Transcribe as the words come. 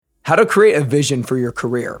how to create a vision for your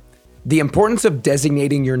career, the importance of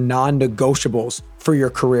designating your non-negotiables for your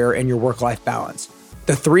career and your work-life balance,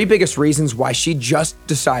 the 3 biggest reasons why she just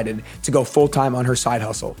decided to go full-time on her side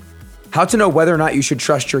hustle, how to know whether or not you should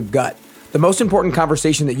trust your gut, the most important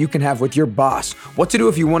conversation that you can have with your boss, what to do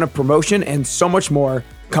if you want a promotion, and so much more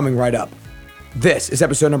coming right up. This is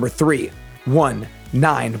episode number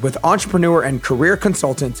 319 with entrepreneur and career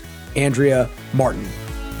consultant, Andrea Martin.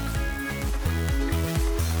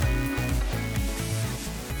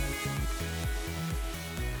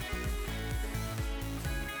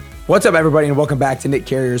 What's up, everybody, and welcome back to Nick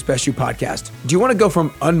Carrier's Best You podcast. Do you want to go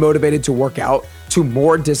from unmotivated to work out to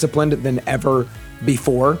more disciplined than ever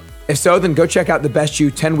before? If so, then go check out the Best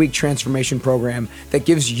You 10-week transformation program that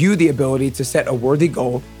gives you the ability to set a worthy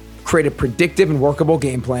goal, create a predictive and workable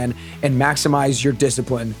game plan, and maximize your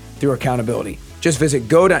discipline through accountability. Just visit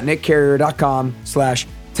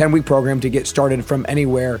go.nickcarrier.com/10-week program to get started from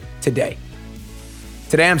anywhere today.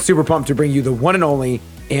 Today, I'm super pumped to bring you the one and only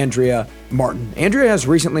Andrea Martin. Andrea has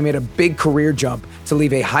recently made a big career jump to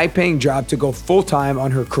leave a high-paying job to go full-time on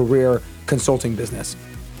her career consulting business.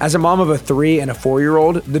 As a mom of a 3 and a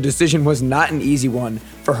 4-year-old, the decision was not an easy one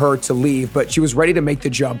for her to leave, but she was ready to make the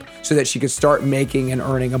jump so that she could start making and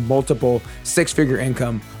earning a multiple 6-figure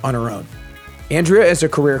income on her own. Andrea is a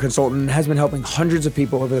career consultant and has been helping hundreds of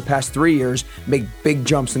people over the past 3 years make big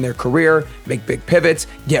jumps in their career, make big pivots,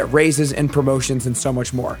 get raises and promotions, and so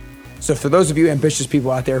much more. So for those of you ambitious people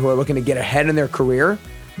out there who are looking to get ahead in their career,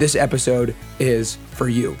 this episode is for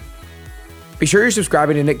you. Be sure you're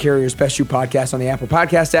subscribing to Nick Carrier's Best You podcast on the Apple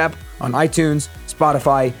Podcast app, on iTunes,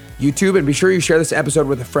 Spotify, YouTube, and be sure you share this episode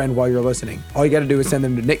with a friend while you're listening. All you got to do is send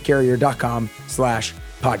them to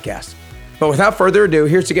nickcarrier.com/podcast. But without further ado,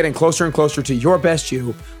 here's to getting closer and closer to your best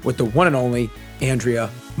you with the one and only Andrea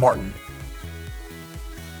Martin.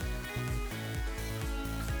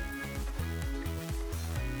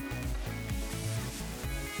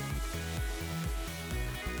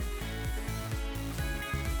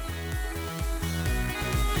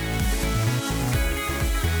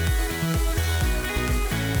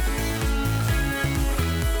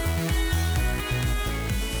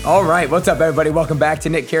 All right, what's up, everybody? Welcome back to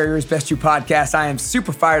Nick Carrier's Best You podcast. I am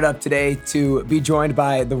super fired up today to be joined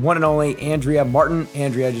by the one and only Andrea Martin.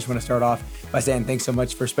 Andrea, I just want to start off by saying thanks so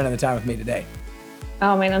much for spending the time with me today.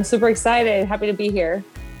 Oh man, I'm super excited. Happy to be here.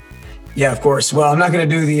 Yeah, of course. Well, I'm not going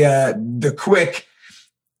to do the quick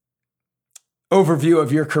overview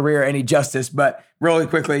of your career any justice, but really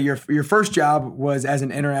quickly, your first job was as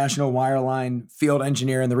an international wireline field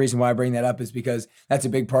engineer. And the reason why I bring that up is because that's a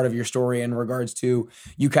big part of your story in regards to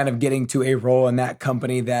you kind of getting to a role in that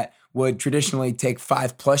company that would traditionally take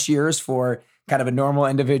 5+ years for kind of a normal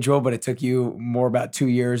individual, but it took you more about 2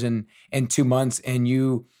 years and 2 months. And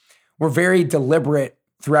you were very deliberate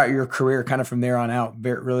throughout your career, kind of from there on out,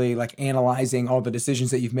 really like analyzing all the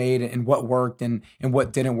decisions that you've made and what worked and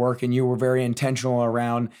what didn't work. And you were very intentional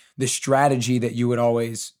around the strategy that you would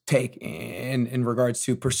always take in regards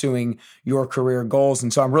to pursuing your career goals.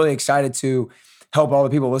 And so I'm really excited to help all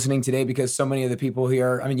the people listening today, because so many of the people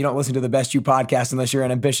here, I mean, you don't listen to the Best You podcast unless you're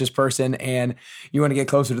an ambitious person and you want to get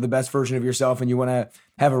closer to the best version of yourself and you want to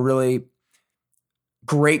have a really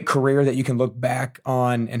great career that you can look back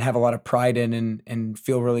on and have a lot of pride in and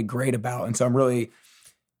feel really great about. And so I'm really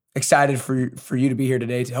excited for you to be here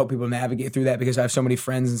today to help people navigate through that, because I have so many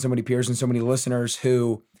friends and so many peers and so many listeners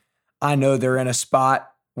who I know they're in a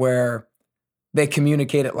spot where they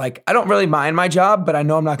communicate it like, I don't really mind my job, but I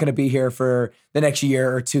know I'm not going to be here for the next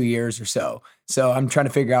year or 2 years or so. So I'm trying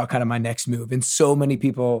to figure out kind of my next move. And so many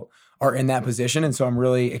people are in that position. And so I'm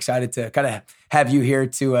really excited to kind of have you here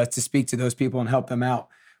to speak to those people and help them out.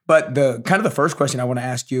 But the first question I want to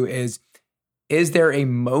ask you is there a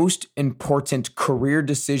most important career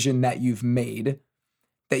decision that you've made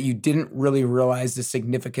that you didn't really realize the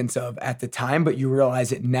significance of at the time, but you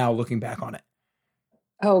realize it now looking back on it?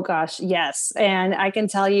 Oh gosh, yes. And I can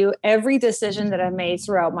tell you every decision that I made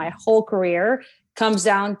throughout my whole career comes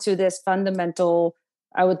down to this fundamental,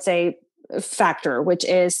 I would say, factor, which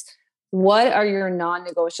is, what are your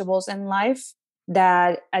non-negotiables in life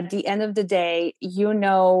that at the end of the day, you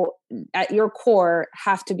know, at your core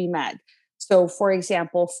have to be met? So for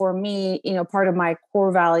example, for me, part of my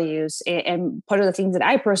core values and part of the things that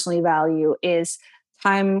I personally value is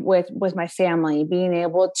time with my family, being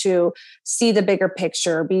able to see the bigger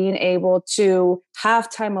picture, being able to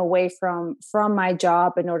have time away from my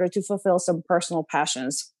job in order to fulfill some personal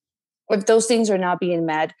passions. If those things are not being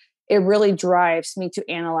met, it really drives me to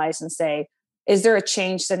analyze and say, is there a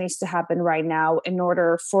change that needs to happen right now in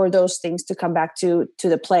order for those things to come back to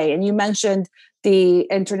the play? And you mentioned the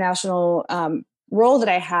international role that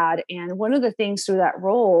I had. And one of the things through that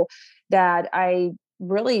role that I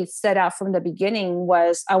really set out from the beginning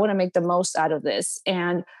was I want to make the most out of this.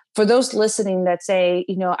 And for those listening that say,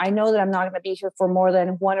 I know that I'm not going to be here for more than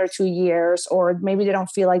 1 or 2 years, or maybe they don't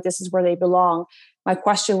feel like this is where they belong. My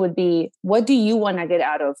question would be, what do you want to get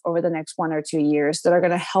out of over the next 1 or 2 years that are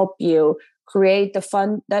going to help you create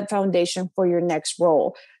that foundation for your next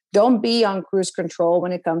role? Don't be on cruise control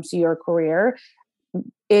when it comes to your career.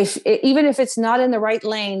 Even if it's not in the right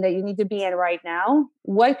lane that you need to be in right now,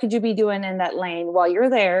 what could you be doing in that lane while you're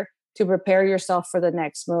there to prepare yourself for the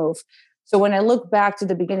next move? So when I look back to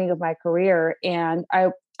the beginning of my career, and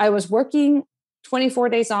I was working 24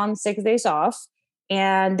 days on, 6 days off,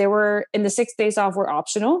 and the 6 days off were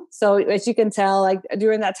optional. So as you can tell, like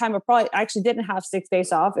during that time, I actually didn't have 6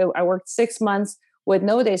 days off. I worked 6 months with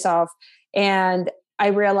no days off. And I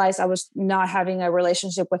realized I was not having a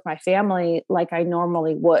relationship with my family like I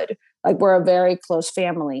normally would. Like we're a very close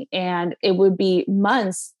family. And it would be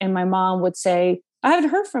months, and my mom would say, I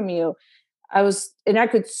haven't heard from you. And I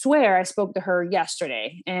could swear I spoke to her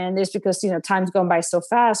yesterday. And it's because, time's going by so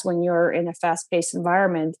fast when you're in a fast paced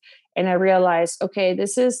environment. And I realized, okay,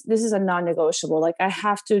 this is a non-negotiable. Like I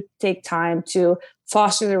have to take time to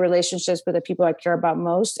foster the relationships with the people I care about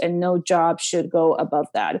most, and no job should go above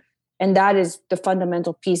that. And that is the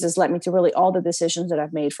fundamental pieces led me to really all the decisions that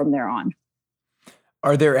I've made from there on.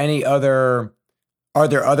 Are there other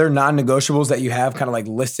non-negotiables that you have kind of like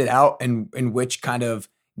listed out and in which kind of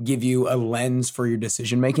give you a lens for your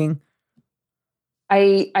decision-making?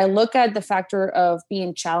 I look at the factor of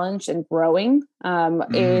being challenged and growing.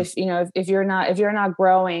 If you're not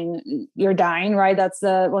growing, you're dying, right? That's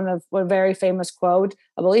one very famous quote,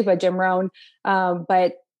 I believe, by Jim Rohn.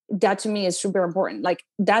 But that to me is super important. Like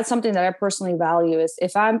that's something that I personally value is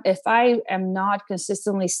if I am not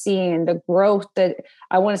consistently seeing the growth that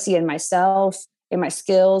I want to see in myself, in my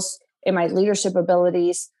skills, in my leadership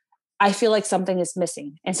abilities, I feel like something is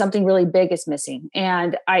missing and something really big is missing.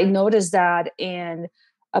 And I noticed that in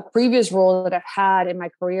a previous role that I've had in my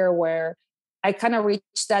career where I kind of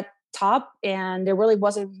reached that top and there really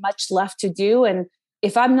wasn't much left to do. And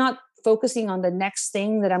if I'm not focusing on the next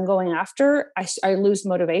thing that I'm going after, I lose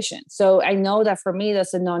motivation. So I know that for me,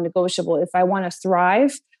 that's a non-negotiable. If I want to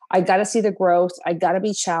thrive, I got to see the growth. I got to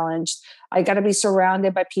be challenged. I got to be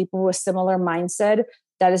surrounded by people with similar mindset.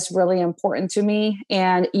 That is really important to me.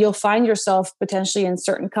 And you'll find yourself potentially in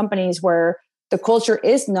certain companies where the culture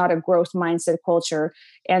is not a growth mindset culture.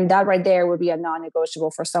 And that right there would be a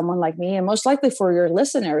non-negotiable for someone like me, and most likely for your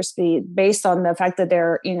listeners, based on the fact that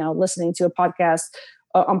they're, listening to a podcast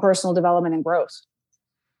on personal development and growth.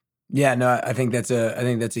 Yeah, no, I think that's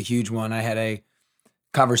a huge one. I had a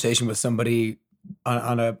conversation with somebody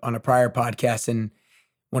on a prior podcast, and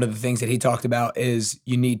one of the things that he talked about is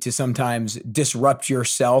you need to sometimes disrupt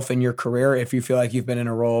yourself in your career if you feel like you've been in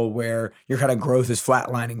a role where your kind of growth is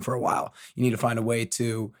flatlining for a while. You need to find a way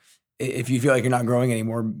to, if you feel like you're not growing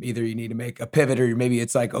anymore, either you need to make a pivot, or maybe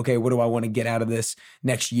it's like, okay, what do I want to get out of this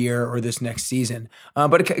next year or this next season?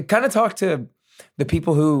 But it kind of talk to the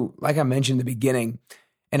people who, like I mentioned in the beginning,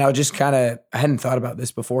 and I hadn't thought about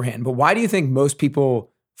this beforehand, but why do you think most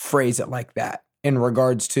people phrase it like that? In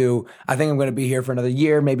regards to, I think I'm going to be here for another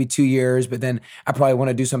year, maybe 2 years, but then I probably want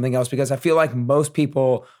to do something else, because I feel like most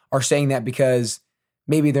people are saying that because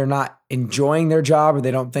maybe they're not enjoying their job or they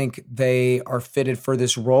don't think they are fitted for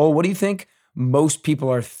this role. What do you think most people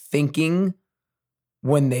are thinking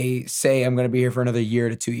when they say I'm going to be here for another year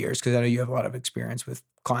to 2 years? Because I know you have a lot of experience with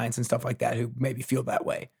clients and stuff like that who maybe feel that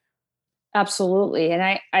way. Absolutely.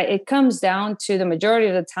 And it comes down to the majority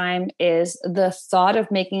of the time is the thought of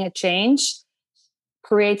making a change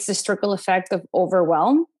creates this trickle effect of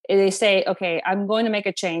overwhelm. They say, okay, I'm going to make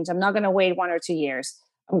a change. I'm not going to wait 1 or 2 years.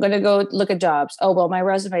 I'm going to go look at jobs. Oh, well, my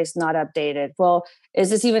resume is not updated. Well, is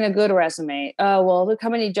this even a good resume? Oh, well, look how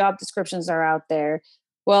many job descriptions are out there.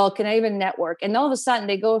 Well, can I even network? And all of a sudden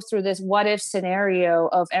they go through this what if scenario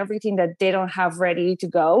of everything that they don't have ready to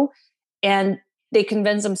go. And they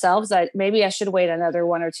convince themselves that maybe I should wait another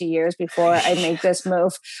 1 or 2 years before I make this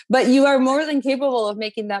move. But you are more than capable of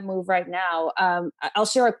making that move right now. I'll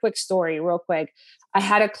share a quick story real quick. I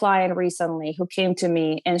had a client recently who came to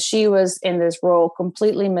me, and she was in this role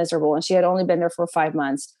completely miserable, and she had only been there for 5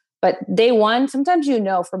 months. But day one, sometimes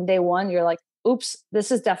from day one, you're like, oops,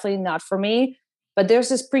 this is definitely not for me. But there's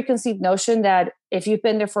this preconceived notion that if you've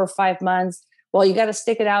been there for 5 months, well, you got to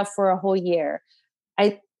stick it out for a whole year.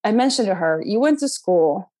 I mentioned to her, you went to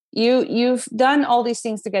school, you've done all these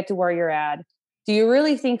things to get to where you're at. Do you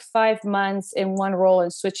really think 5 months in one role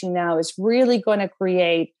and switching now is really going to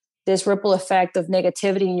create this ripple effect of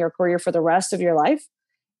negativity in your career for the rest of your life?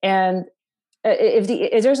 And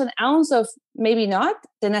if there's an ounce of maybe not,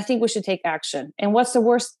 then I think we should take action. And what's the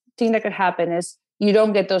worst thing that could happen is you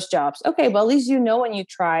don't get those jobs. Okay, well, at least you know when you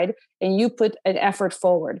tried and you put an effort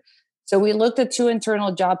forward. So we looked at 2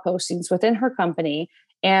 internal job postings within her company,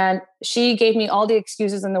 and she gave me all the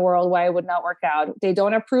excuses in the world why it would not work out. They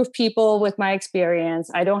don't approve people with my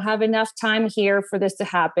experience. I don't have enough time here for this to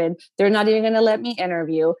happen. They're not even going to let me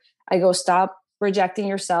interview. I go, stop rejecting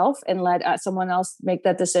yourself and let someone else make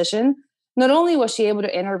that decision. Not only was she able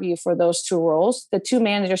to interview for those 2 roles, the 2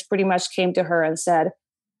 managers pretty much came to her and said,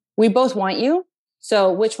 we both want you.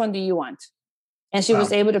 So which one do you want? And she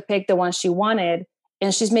was able to pick the one she wanted.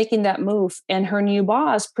 And she's making that move. And her new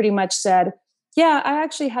boss pretty much said, yeah, I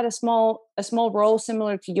actually had a small role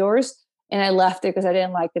similar to yours. And I left it because I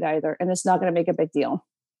didn't like it either. And it's not going to make a big deal.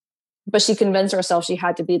 But she convinced herself she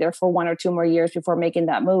had to be there for 1 or 2 more years before making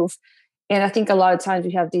that move. And I think a lot of times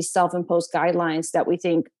we have these self-imposed guidelines that we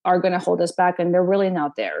think are going to hold us back, and they're really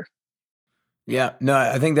not there. Yeah, no,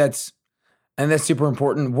 I think that's super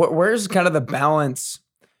important. Where's kind of the balance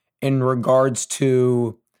in regards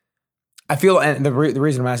to, I feel, and the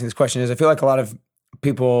reason I'm asking this question is I feel like a lot of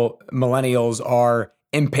people, millennials, are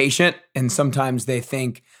impatient, and sometimes they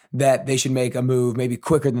think that they should make a move maybe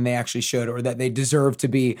quicker than they actually should, or that they deserve to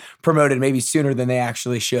be promoted maybe sooner than they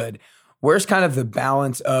actually should. Where's kind of the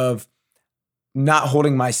balance of not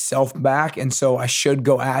holding myself back, and so I should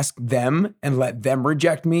go ask them and let them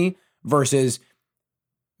reject me, versus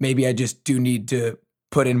maybe I just do need to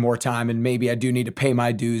put in more time, and maybe I do need to pay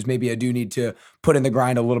my dues. Maybe I do need to put in the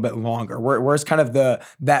grind a little bit longer. Where's kind of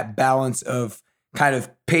that balance of kind of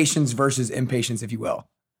patience versus impatience, if you will?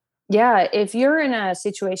 Yeah, if you're in a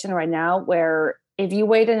situation right now where if you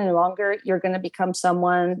wait any longer, you're going to become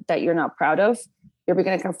someone that you're not proud of. You're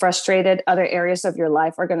going to become frustrated. Other areas of your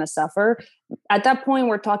life are going to suffer. At that point,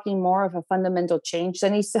 we're talking more of a fundamental change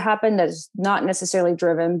that needs to happen that is not necessarily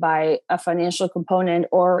driven by a financial component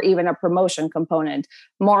or even a promotion component,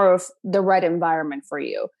 more of the right environment for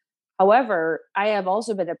you. However, I have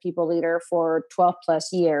also been a people leader for 12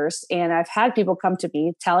 plus years, and I've had people come to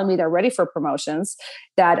me telling me they're ready for promotions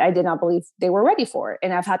that I did not believe they were ready for.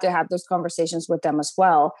 And I've had to have those conversations with them as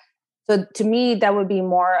well. So to me, that would be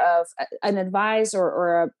more of an advice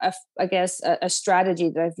or I guess a strategy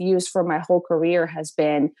that I've used for my whole career has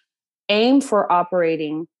been aim for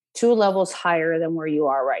operating 2 levels higher than where you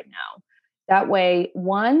are right now. That way,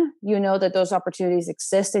 1, you know that those opportunities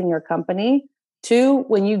exist in your company. 2,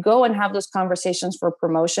 when you go and have those conversations for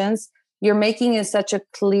promotions, you're making it such a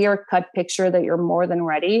clear cut picture that you're more than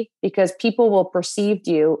ready, because people will perceive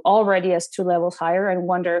you already as 2 levels higher and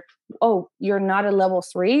wonder, oh, you're not a level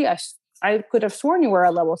 3. I could have sworn you were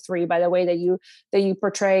a level 3 by the way that you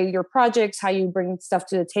portray your projects, how you bring stuff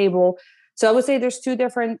to the table. So I would say there's two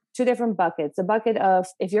different buckets. A bucket of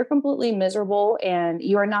if you're completely miserable and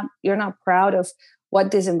you're not proud of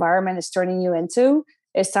what this environment is turning you into,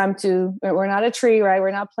 it's time to, we're not a tree, right?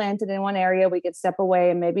 We're not planted in one area. We could step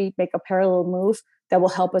away and maybe make a parallel move that will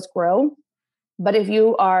help us grow. But if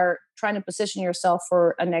you are trying to position yourself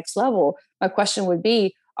for a next level, my question would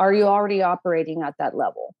be, are you already operating at that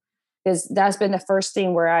level? Because that's been the first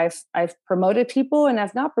thing where I've promoted people and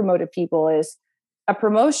I've not promoted people. Is a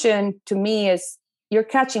promotion to me is you're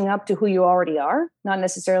catching up to who you already are, not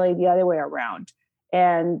necessarily the other way around.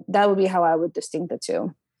 And that would be how I would distinct the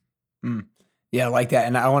two. Mm. Yeah, I like that.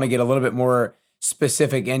 And I want to get a little bit more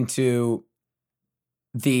specific into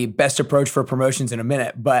the best approach for promotions in a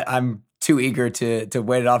minute, but I'm too eager to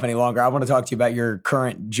wait it off any longer. I want to talk to you about your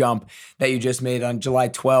current jump that you just made on July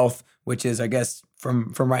 12th, which is, I guess,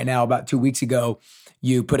 from right now, about 2 weeks ago.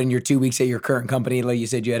 You put in your 2 weeks at your current company. Like you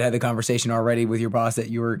said, you had the conversation already with your boss that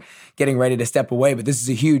you were getting ready to step away, but this is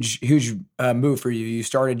a huge move for you. You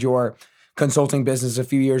started your consulting business a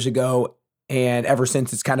few years ago, and ever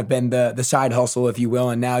since it's kind of been the side hustle, if you will,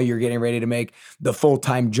 and now you're getting ready to make the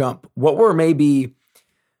full-time jump. What were maybe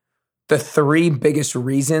the 3 biggest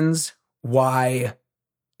reasons why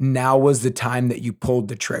now was the time that you pulled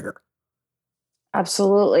the trigger?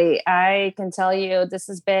 Absolutely. I can tell you this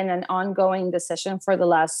has been an ongoing decision for the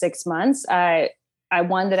last 6 months. I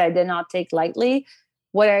one that I did not take lightly.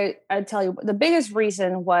 What I tell you, the biggest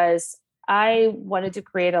reason was I wanted to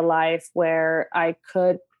create a life where I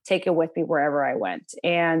could take it with me wherever I went.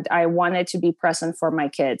 And I wanted to be present for my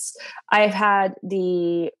kids. I've had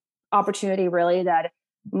the opportunity really that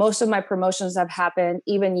most of my promotions have happened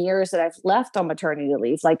even years that I've left on maternity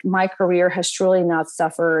leave. Like my career has truly not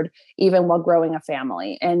suffered even while growing a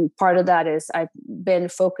family. And part of that is I've been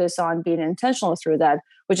focused on being intentional through that,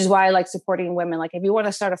 which is why I like supporting women. Like if you want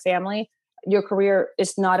to start a family, your career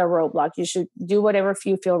is not a roadblock. You should do whatever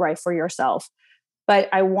you feel right for yourself. but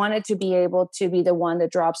I wanted to be able to be the one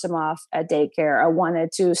that drops them off at daycare. I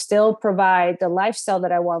wanted to still provide the lifestyle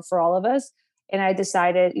that I want for all of us. And I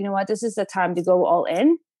decided, you know what, this is the time to go all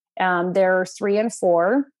in. They're 3 and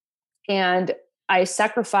 4. And I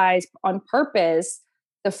sacrificed on purpose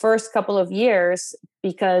the first couple of years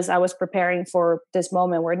because I was preparing for this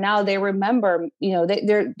moment where now they remember,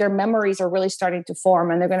 their memories are really starting to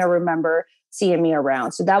form, and they're going to remember seeing me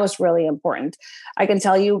around. So that was really important. I can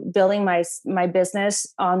tell you, building my business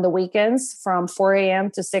on the weekends from 4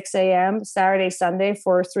 a.m. to 6 a.m., Saturday, Sunday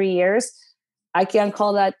for 3 years, I can't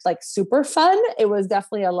call that like super fun. It was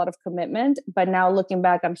definitely a lot of commitment, but now looking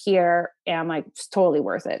back, I'm here and I'm like, it's totally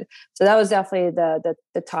worth it. So that was definitely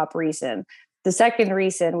the top reason. The second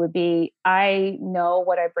reason would be, I know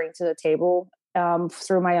what I bring to the table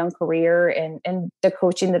through my own career and the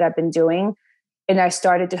coaching that I've been doing. And I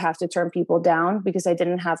started to have to turn people down because I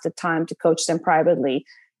didn't have the time to coach them privately.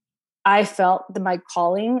 I felt that my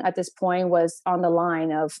calling at this point was on the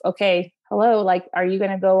line of, okay, hello, like, are you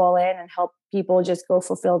going to go all in and help people just go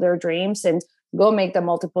fulfill their dreams and go make the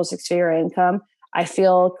multiple six-figure income? I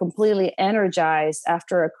feel completely energized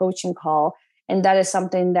after a coaching call. And that is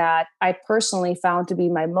something that I personally found to be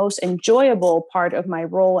my most enjoyable part of my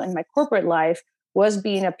role in my corporate life, was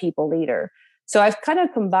being a people leader. So I've kind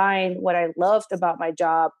of combined what I loved about my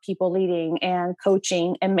job, people leading and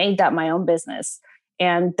coaching, and made that my own business.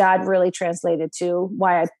 And that really translated to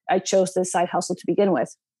why I chose this side hustle to begin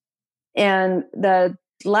with. And the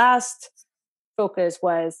last focus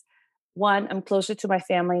was, one, I'm closer to my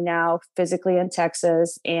family now, physically in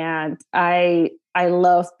Texas, and I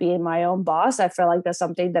love being my own boss. I feel like that's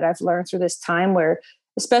something that I've learned through this time where,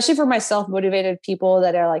 especially for my self-motivated people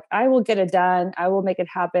that are like, I will get it done, I will make it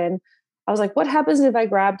happen. I was like, what happens if I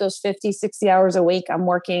grab those 50, 60 hours a week I'm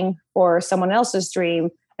working for someone else's dream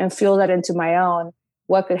and fuel that into my own?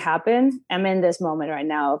 What could happen? I'm in this moment right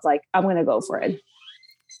now of like, I'm going to go for it.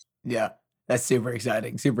 Yeah. That's super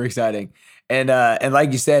exciting. Super exciting. And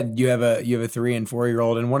like you said, you have a 3 and 4 year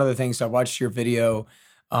old. And one of the things, so I watched your video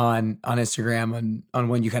on Instagram on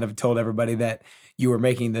when you kind of told everybody that you were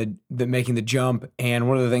making the jump. And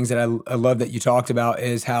one of the things that I love that you talked about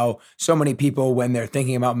is how so many people, when they're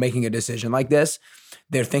thinking about making a decision like this,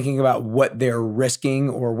 they're thinking about what they're risking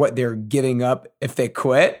or what they're giving up if they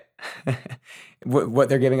quit, what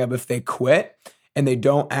they're giving up if they quit. And they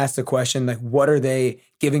don't ask the question, like, what are they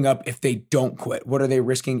giving up if they don't quit? What are they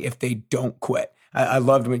risking if they don't quit? I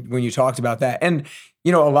loved when you talked about that. And,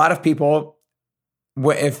 a lot of people,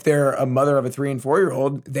 if they're a mother of a 3 and 4 year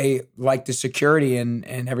old, they like the security and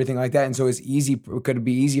everything like that. And so could it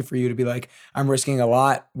be easy for you to be like, I'm risking a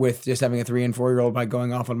lot with just having a 3 and 4 year old by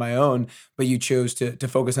going off on my own, but you chose to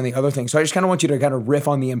focus on the other things. So I just kind of want you to kind of riff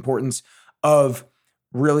on the importance of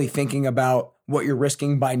really thinking about what you're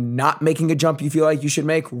risking by not making a jump you feel like you should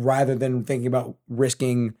make, rather than thinking about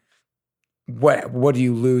risking what do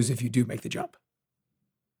you lose if you do make the jump.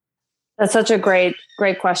 That's such a great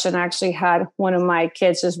question. I actually had one of my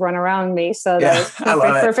kids just run around me. So that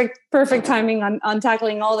was perfect timing on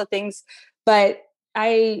tackling all the things. But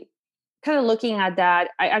I kind of looking at that,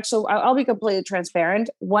 I'll be completely transparent.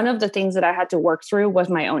 One of the things that I had to work through was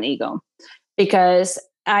my own ego, because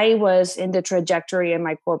I was in the trajectory in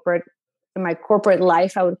my corporate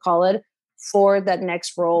life, I would call it, for that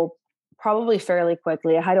next role probably fairly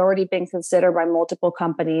quickly. I had already been considered by multiple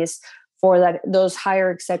companies for those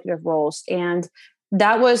higher executive roles. And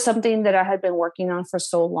that was something that I had been working on for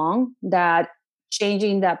so long that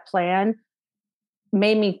changing that plan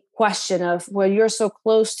made me question of, well, you're so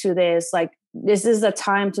close to this, like, is this the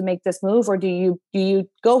time to make this move, or do you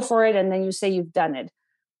go for it and then you say you've done it?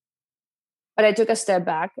 But I took a step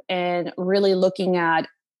back and really looking at,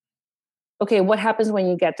 okay, what happens when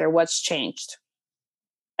you get there? What's changed?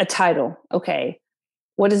 A title. Okay.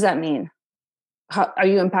 What does that mean? How, are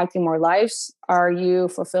you impacting more lives? Are you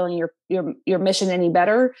fulfilling your mission any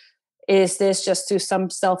better? Is this just to some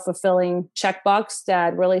self-fulfilling checkbox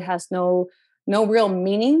that really has no real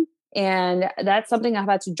meaning? And that's something I've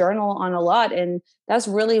had to journal on a lot. And that's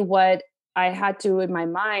really what I had to, in my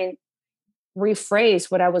mind,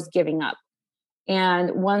 rephrase what I was giving up.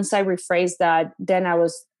 And once I rephrased that, then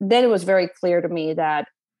it was very clear to me that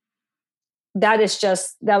that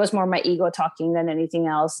was more my ego talking than anything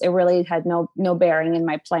else. It really had no bearing in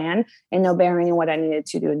my plan and no bearing in what I needed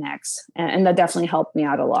to do next. And that definitely helped me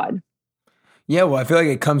out a lot. Yeah, well, I feel like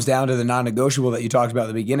it comes down to the non-negotiable that you talked about at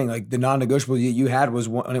the beginning. Like the non-negotiable you had was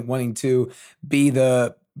wanting to be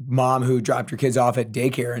the mom who dropped your kids off at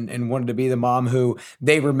daycare and wanted to be the mom who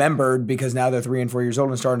they remembered because now they're 3 and 4 years old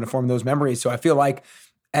and starting to form those memories. So I feel like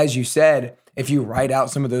as you said, if you write out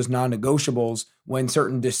some of those non-negotiables when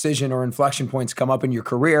certain decision or inflection points come up in your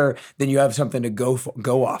career, then you have something to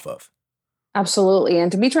go off of. Absolutely.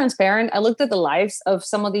 And to be transparent, I looked at the lives of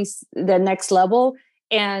some of these, the next level,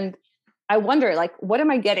 and I wonder, like, what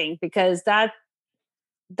am I getting? Because that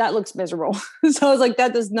looks miserable. So I was like,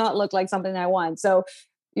 that does not look like something I want. So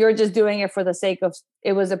you're just doing it for the sake of,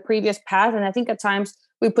 it was a previous path. And I think at times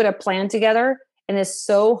we put a plan together and it's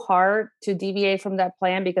so hard to deviate from that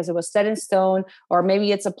plan because it was set in stone, or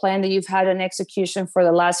maybe it's a plan that you've had in execution for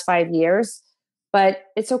the last 5 years. But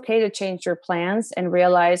it's okay to change your plans and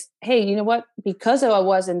realize, hey, you know what? Because I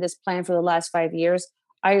was in this plan for the last 5 years,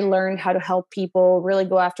 I learned how to help people really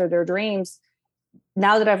go after their dreams.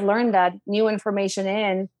 Now that I've learned that new information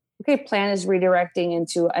in, okay, plan is redirecting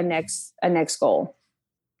into a next goal.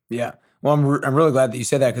 Yeah. Well, I'm really glad that you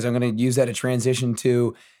said that, because I'm going to use that to transition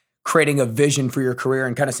to creating a vision for your career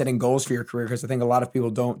and kind of setting goals for your career. Because I think a lot of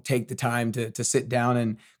people don't take the time to sit down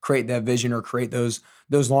and create that vision or create those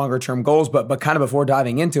longer term goals. But kind of before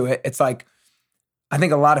diving into it, it's like, I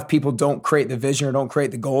think a lot of people don't create the vision or don't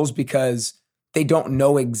create the goals because they don't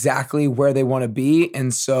know exactly where they want to be.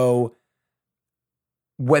 And so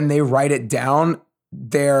when they write it down,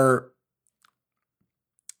 they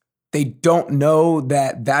don't know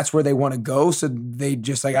that that's where they want to go. So they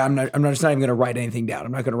just like, I'm just not even going to write anything down.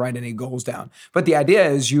 I'm not going to write any goals down. But the idea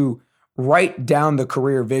is you write down the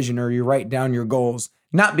career vision or you write down your goals,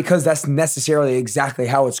 not because that's necessarily exactly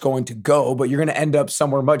how it's going to go, but you're going to end up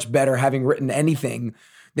somewhere much better having written anything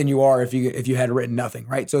than you are if you had written nothing,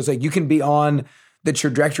 right? So it's like you can be on the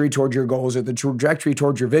trajectory towards your goals or the trajectory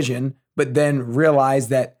towards your vision, but then realize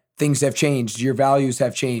that things have changed. Your values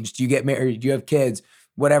have changed. You get married, you have kids,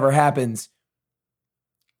 whatever happens,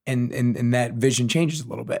 and that vision changes a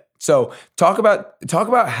little bit. So talk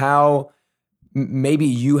about how maybe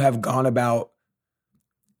you have gone about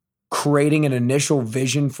creating an initial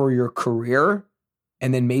vision for your career,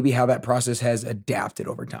 and then maybe how that process has adapted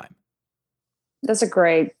over time. That's a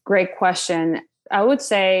great question. I would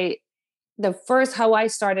say the first, how I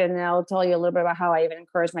started, and I'll tell you a little bit about how I even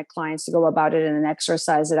encourage my clients to go about it in an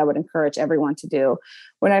exercise that I would encourage everyone to do.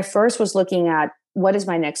 When I first was looking at what is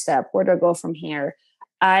my next step, where do I go from here,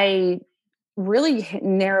 I really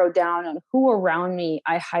narrowed down on who around me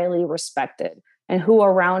I highly respected and who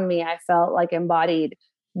around me I felt like embodied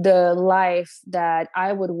the life that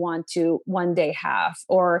I would want to one day have.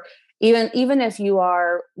 Or even if you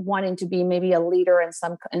are wanting to be maybe a leader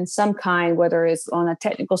in some kind, whether it's on a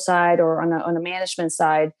technical side or on a management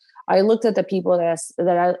side, I looked at the people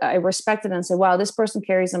that I respected and said, wow, this person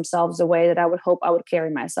carries themselves the way that I would hope I would carry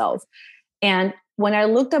myself. And when I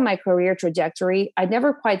looked at my career trajectory, I'd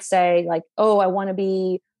never quite say like, oh, I want to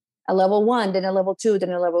be a level 1, then a level 2,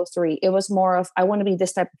 then a level 3. It was more of, I want to be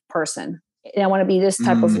this type of person, and I want to be this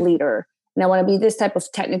type of leader, and I want to be this type of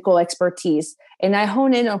technical expertise. And I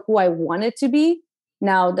hone in on who I wanted to be.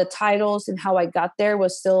 Now, the titles and how I got there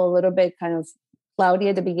was still a little bit kind of cloudy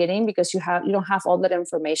at the beginning because you don't have all that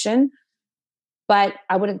information. But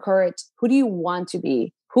I would encourage, who do you want to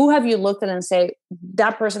be? Who have you looked at and say,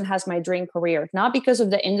 that person has my dream career? Not because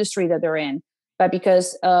of the industry that they're in, but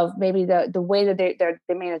because of maybe the way that they're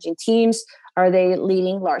managing teams. Are they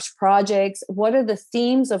leading large projects? What are the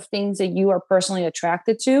themes of things that you are personally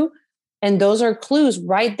attracted to? And those are clues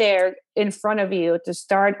right there in front of you to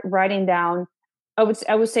start writing down. I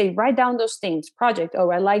would say write down those things. Project.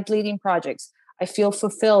 Oh, I like leading projects. I feel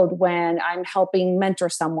fulfilled when I'm helping mentor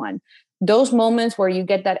someone. Those moments where you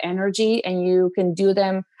get that energy and you can do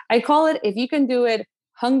them. I call it, if you can do it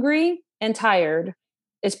hungry and tired,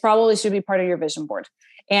 it's probably should be part of your vision board.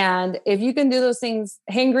 And if you can do those things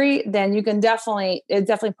hangry, then you can it's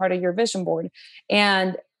definitely part of your vision board.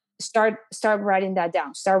 And start writing that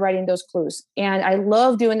down. Start writing those clues. And I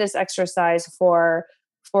love doing this exercise for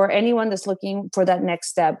anyone that's looking for that next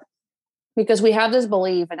step, because we have this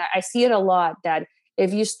belief, and I see it a lot, that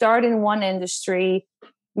if you start in one industry,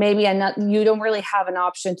 maybe you don't really have an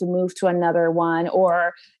option to move to another one.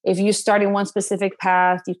 Or if you start in one specific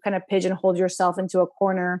path, you kind of pigeonhole yourself into a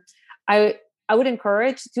corner. I would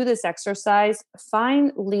encourage, do this exercise,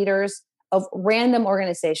 find leaders of random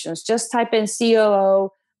organizations. Just type in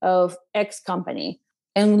COO of X company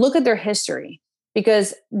and look at their history,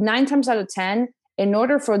 because 9 times out of 10, in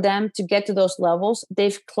order for them to get to those levels,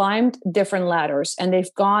 they've climbed different ladders and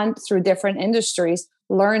they've gone through different industries,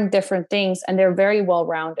 learned different things, and they're very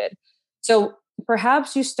well-rounded. So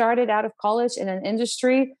perhaps you started out of college in an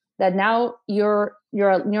industry that now you're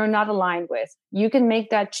not aligned with. You can make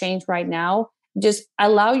that change right now. Just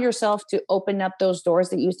allow yourself to open up those doors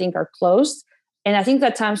that you think are closed And I think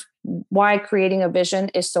that times why creating a vision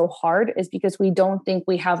is so hard is because we don't think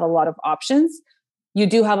we have a lot of options. You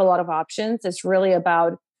do have a lot of options. It's really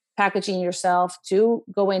about packaging yourself to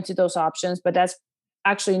go into those options, but that's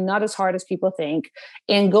actually not as hard as people think.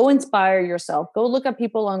 And go inspire yourself. Go look at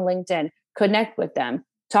people on LinkedIn, connect with them,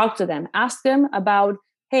 talk to them, ask them about,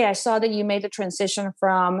 hey, I saw that you made the transition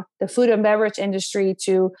from the food and beverage industry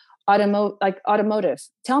to automotive.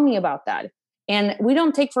 Tell me about that. And we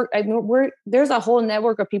don't take for, there's a whole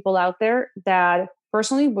network of people out there that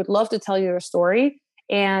personally would love to tell you their story.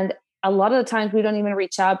 And a lot of the times we don't even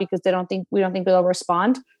reach out because we don't think they'll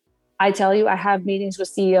respond. I tell you, I have meetings with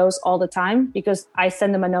CEOs all the time because I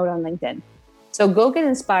send them a note on LinkedIn. So go get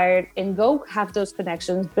inspired and go have those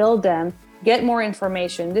connections, build them, get more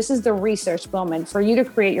information. This is the research moment for you to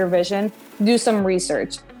create your vision, do some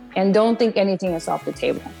research, and don't think anything is off the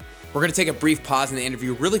table. We're going to take a brief pause in the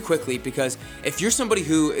interview really quickly because if you're somebody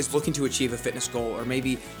who is looking to achieve a fitness goal, or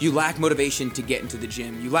maybe you lack motivation to get into the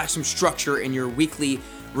gym, you lack some structure in your weekly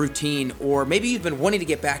routine, or maybe you've been wanting to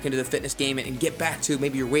get back into the fitness game and get back to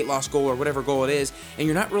maybe your weight loss goal or whatever goal it is, and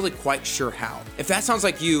you're not really quite sure how. If that sounds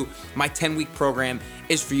like you, my 10-week program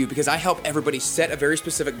is for you because I help everybody set a very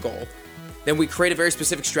specific goal. Then we create a very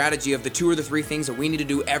specific strategy of the 2 or the 3 things that we need to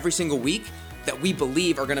do every single week that we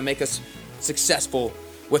believe are going to make us successful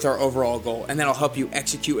with our overall goal. And then I'll help you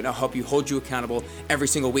execute and I'll help you hold you accountable every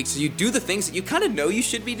single week. So you do the things that you kind of know you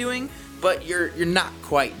should be doing, but you're not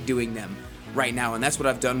quite doing them right now. And that's what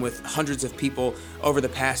I've done with hundreds of people over the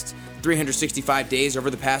past 365 days, over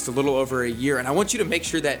the past a little over a year. And I want you to make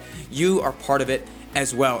sure that you are part of it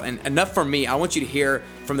as well. And enough from me, I want you to hear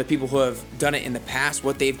from the people who have done it in the past,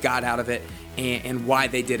 what they've got out of it and why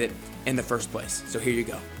they did it in the first place. So here you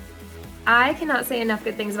go. I cannot say enough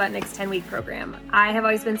good things about Nick's 10-week program. I have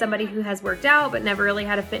always been somebody who has worked out, but never really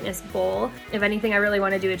had a fitness goal. If anything I really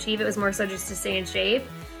wanted to achieve, it was more so just to stay in shape.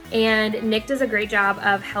 And Nick does a great job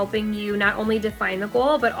of helping you not only define the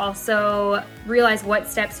goal, but also realize what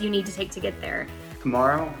steps you need to take to get there.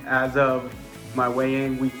 Tomorrow, as of my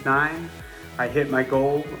weigh-in week 9, I hit my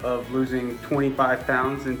goal of losing 25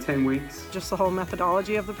 pounds in 10 weeks. Just the whole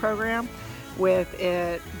methodology of the program, with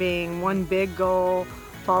it being one big goal,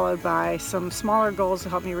 followed by some smaller goals to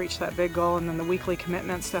help me reach that big goal, and then the weekly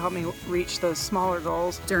commitments to help me reach those smaller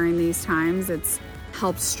goals. During these times, it's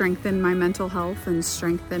helped strengthen my mental health and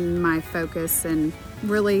strengthen my focus and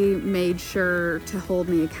really made sure to hold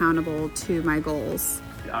me accountable to my goals.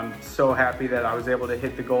 I'm so happy that I was able to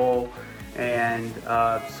hit the goal, and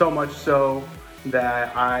so much so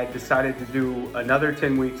that I decided to do another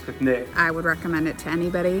 10 weeks with Nick. I would recommend it to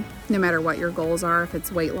anybody, no matter what your goals are, if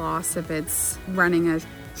it's weight loss, if it's running a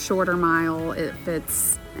shorter mile, if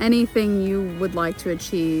it's anything you would like to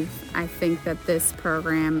achieve. I think that this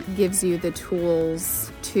program gives you the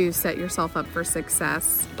tools to set yourself up for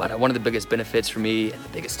success. But one of the biggest benefits for me and the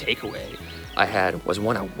biggest takeaway I had was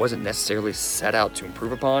one I wasn't necessarily set out to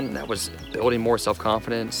improve upon, and that was building more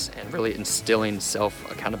self-confidence and really instilling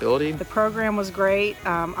self-accountability. The program was great.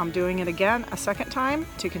 I'm doing it again a second time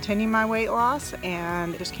to continue my weight loss,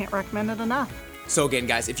 and just can't recommend it enough. So again,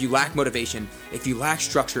 guys, if you lack motivation, if you lack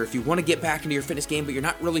structure, if you want to get back into your fitness game, but you're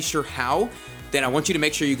not really sure how, then I want you to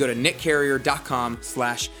make sure you go to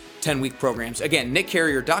nickcarrier.com/10-week programs. Again,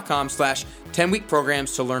 nickcarrier.com/10-week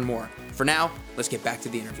programs to learn more. For now, let's get back to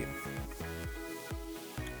the interview.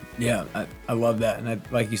 Yeah, I love that. And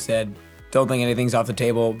like you said, don't think anything's off the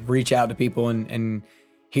table. Reach out to people and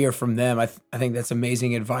hear from them. I think that's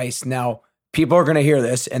amazing advice. Now, people are going to hear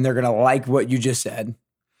this and they're going to like what you just said,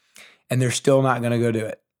 and they're still not going to go do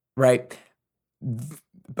it, right?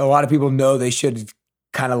 A lot of people know they should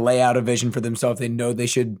kind of lay out a vision for themselves. They know they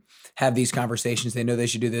should have these conversations. They know they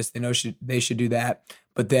should do this. They know they should do that.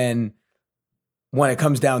 But then when it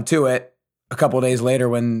comes down to it, a couple of days later,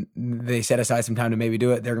 when they set aside some time to maybe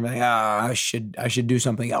do it, they're gonna be like, I should do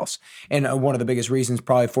something else. And one of the biggest reasons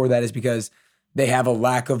probably for that is because they have a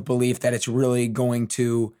lack of belief that it's really going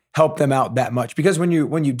to help them out that much. Because when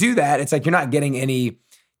you do that, it's like you're not getting any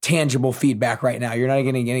tangible feedback right now. You're not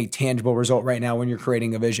getting any tangible result right now when you're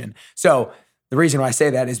creating a vision. So the reason why I say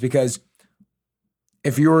that is because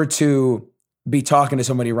if you were to be talking to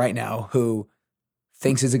somebody right now who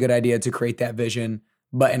thinks it's a good idea to create that vision,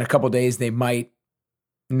 but in a couple of days they might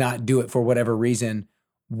not do it for whatever reason,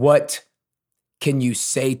 what can you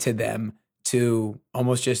say to them to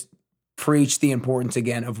almost just preach the importance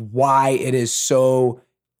again of why it is so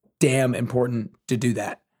damn important to do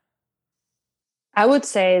that? I would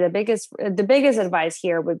say the biggest advice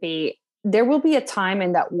here would be there will be a time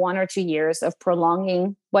in that 1 or 2 years of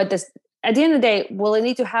prolonging what this, at the end of the day, will it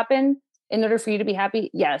need to happen in order for you to be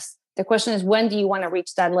happy? Yes. The question is, when do you want to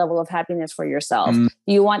reach that level of happiness for yourself? Do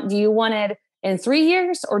you want it in 3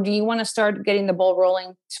 years, or do you want to start getting the ball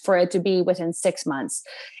rolling for it to be within 6 months?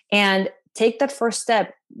 And take that first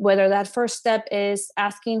step, whether that first step is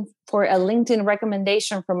asking for a LinkedIn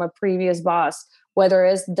recommendation from a previous boss, whether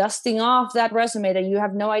it's dusting off that resume that you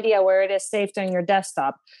have no idea where it is saved on your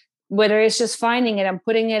desktop, whether it's just finding it and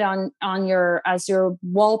putting it on as your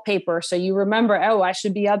wallpaper so you remember, oh, I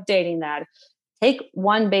should be updating that. Take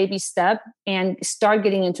one baby step and start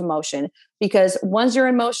getting into motion. Because once you're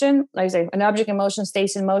in motion, like I say, an object in motion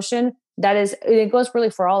stays in motion. It goes really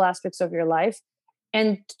for all aspects of your life.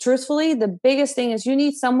 And truthfully, the biggest thing is you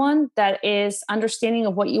need someone that is understanding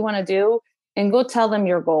of what you want to do, and go tell them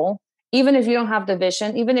your goal. Even if you don't have the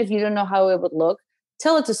vision, even if you don't know how it would look,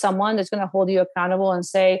 tell it to someone that's going to hold you accountable and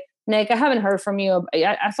say, Nick, I haven't heard from you.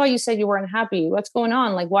 I thought you said you weren't happy. What's going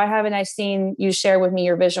on? Like, why haven't I seen you share with me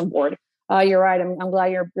your vision board? You're right. I'm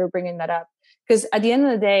glad you're bringing that up. Because at the end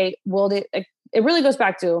of the day, it really goes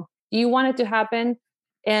back to, do you want it to happen?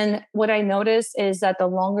 And what I notice is that the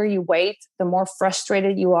longer you wait, the more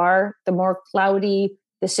frustrated you are, the more cloudy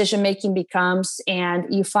decision-making becomes, and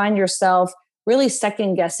you find yourself really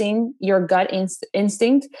second guessing your gut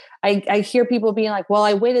instinct. I hear people being like, well,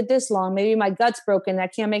 I waited this long. Maybe my gut's broken. I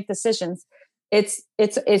can't make decisions. It's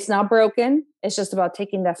not broken. It's just about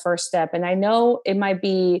taking that first step. And I know it might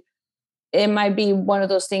be one of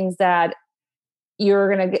those things that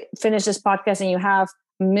you're going to finish this podcast and you have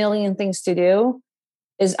a million things to do.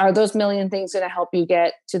 Are those million things going to help you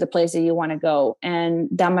get to the place that you want to go? And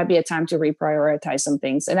that might be a time to reprioritize some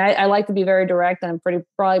things. And I like to be very direct, and I'm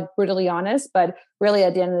probably brutally honest, but really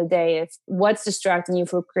at the end of the day, it's what's distracting you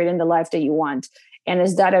from creating the life that you want. And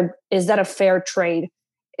is that a fair trade?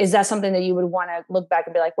 Is that something that you would want to look back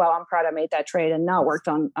and be like, wow, I'm proud I made that trade and not worked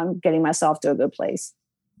on getting myself to a good place?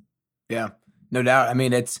 Yeah, no doubt. I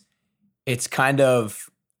mean, it's kind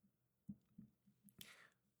of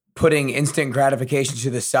putting instant gratification to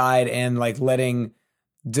the side and like doing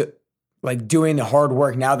the hard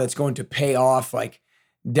work now that's going to pay off like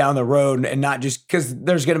down the road, and not just because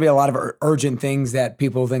there's going to be a lot of urgent things that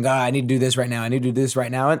people think, I need to do this right now. I need to do this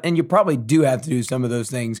right now. And you probably do have to do some of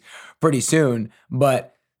those things pretty soon,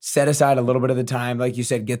 but set aside a little bit of the time. Like you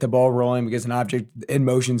said, get the ball rolling, because an object in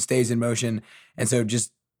motion stays in motion. And so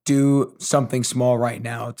just do something small right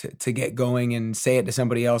now to get going, and say it to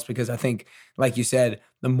somebody else. Because I think, like you said,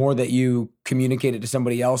 the more that you communicate it to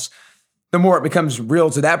somebody else, the more it becomes real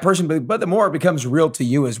to that person, but the more it becomes real to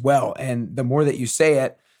you as well. And the more that you say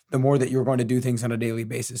it, the more that you're going to do things on a daily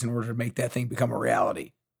basis in order to make that thing become a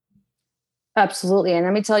reality. Absolutely. And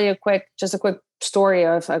let me tell you a quick story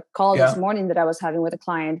of a call this morning that I was having with a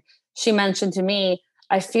client. She mentioned to me,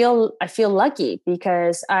 I feel lucky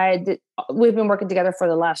because we've been working together for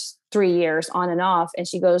the last 3 years on and off. And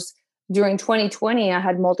she goes, during 2020, I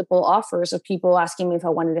had multiple offers of people asking me if I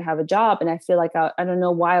wanted to have a job. And I feel like I don't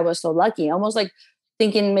know why I was so lucky. Almost like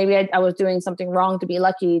thinking maybe I was doing something wrong to be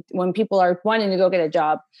lucky when people are wanting to go get a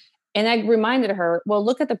job. And I reminded her, well,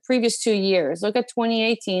 look at the previous 2 years. Look at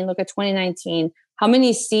 2018, look at 2019. How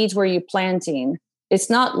many seeds were you planting? It's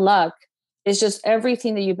not luck. It's just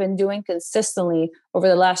everything that you've been doing consistently over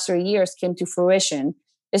the last 3 years came to fruition.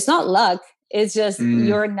 It's not luck. It's just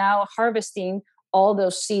you're now harvesting all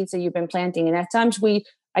those seeds that you've been planting. And at times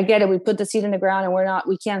I get it. We put the seed in the ground and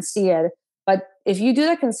we can't see it. But if you do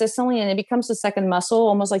that consistently and it becomes a second muscle,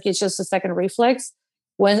 almost like it's just a second reflex,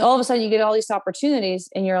 when all of a sudden you get all these opportunities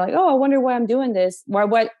and you're like, oh, I wonder why I'm doing this,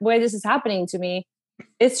 why this is happening to me.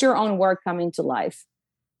 It's your own work coming to life.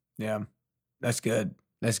 Yeah, that's good.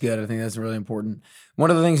 That's good. I think that's really important.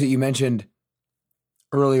 One of the things that you mentioned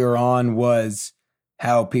earlier on was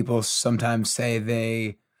how people sometimes say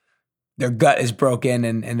their gut is broken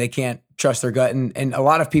and they can't trust their gut. And a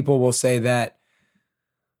lot of people will say that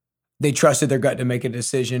they trusted their gut to make a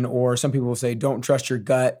decision, or some people will say, don't trust your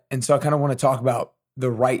gut. And so I kind of want to talk about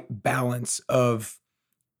the right balance of,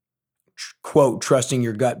 quote, trusting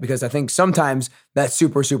your gut, because I think sometimes that's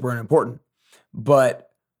super, super important. But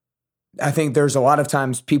I think there's a lot of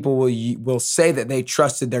times people will say that they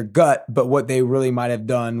trusted their gut, but what they really might have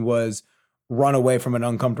done was run away from an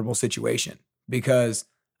uncomfortable situation. Because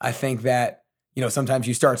I think that, sometimes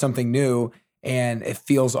you start something new and it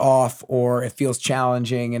feels off, or it feels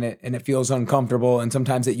challenging, and it feels uncomfortable. And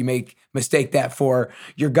sometimes that you mistake that for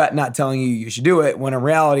your gut not telling you should do it, when in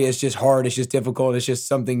reality it's just hard, it's just difficult, it's just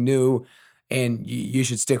something new, and you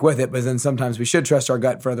should stick with it. But then sometimes we should trust our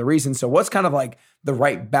gut for other reasons. So what's kind of like the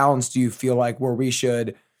right balance, do you feel like, where we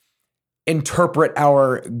should interpret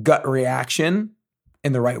our gut reaction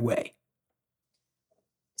in the right way?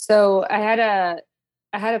 So I had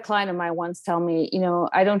I had a client of mine once tell me,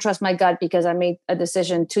 I don't trust my gut because I made a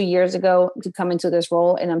decision 2 years ago to come into this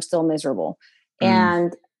role and I'm still miserable.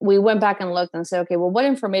 And we went back and looked and said, okay, well, what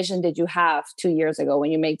information did you have 2 years ago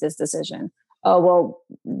when you made this decision? Oh, well,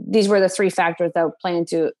 these were the 3 factors that would play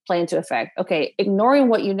into effect. Okay, ignoring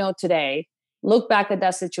what you know today, look back at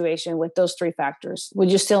that situation with those 3 factors.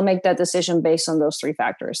 Would you still make that decision based on those 3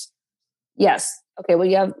 factors? Yes. Okay,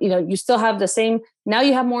 well, you still have the same, now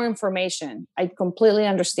you have more information. I completely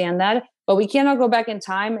understand that, but we cannot go back in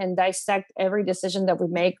time and dissect every decision that we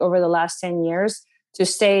make over the last 10 years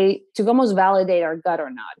to almost validate our gut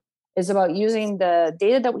or not. It's about using the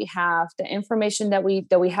data that we have, the information that we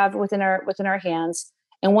have within our hands.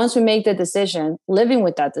 And once we make the decision, living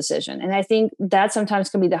with that decision. And I think that sometimes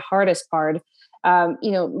can be the hardest part.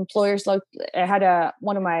 Employers look, I had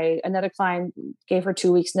another client gave her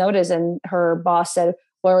 2 weeks notice and her boss said,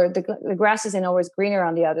 well, the grass isn't always greener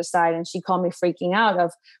on the other side. And she called me freaking out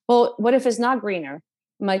of, well, what if it's not greener?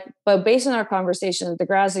 I'm like, but based on our conversation, the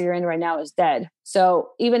grass that you're in right now is dead. So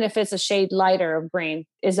even if it's a shade lighter of green,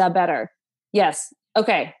 is that better? Yes.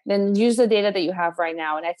 Okay. Then use the data that you have right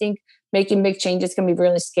now. And I think making big changes can be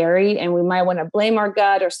really scary. And we might want to blame our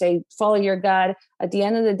gut or say, follow your gut. At the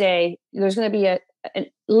end of the day, there's going to be a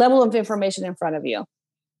level of information in front of you.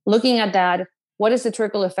 Looking at that, what is the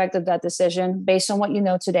trickle effect of that decision based on what you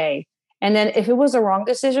know today? And then if it was a wrong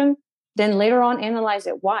decision, then later on, analyze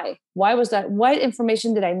it. Why? Why was that? What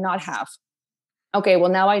information did I not have? Okay,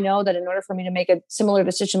 well, now I know that in order for me to make a similar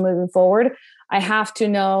decision moving forward, I have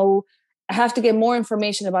to get more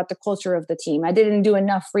information about the culture of the team. I didn't do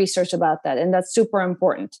enough research about that. And that's super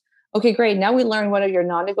important. Okay, great. Now we learn what are your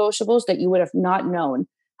non-negotiables that you would have not known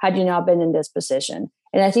had you not been in this position.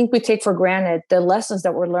 And I think we take for granted the lessons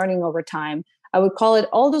that we're learning over time. I would call it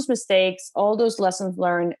all those mistakes, all those lessons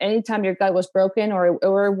learned. Anytime your gut was broken or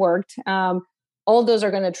it worked, all those are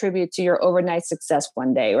going to attribute to your overnight success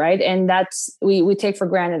one day, right? And that's we take for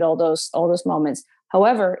granted all those moments.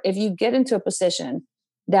 However, if you get into a position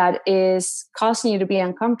that is causing you to be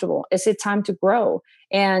uncomfortable, is it time to grow?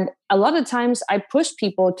 And a lot of times, I push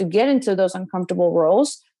people to get into those uncomfortable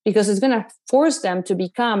roles because it's going to force them to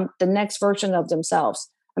become the next version of themselves.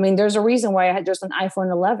 I mean, there's a reason why there's an iPhone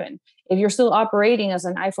 11. If you're still operating as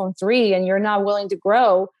an iPhone 3 and you're not willing to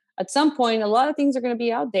grow, at some point, a lot of things are going to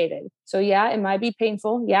be outdated. So yeah, it might be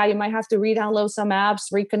painful. Yeah, you might have to re-download some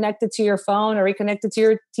apps, reconnect it to your phone or reconnect it to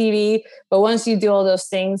your TV. But once you do all those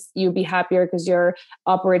things, you'll be happier because you're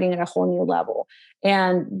operating at a whole new level.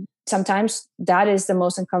 And sometimes that is the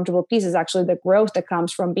most uncomfortable piece, is actually the growth that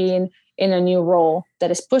comes from being in a new role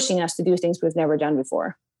that is pushing us to do things we've never done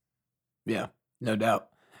before. Yeah, no doubt.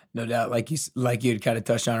 No doubt. Like you had kind of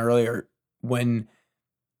touched on earlier, when,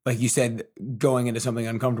 like you said, going into something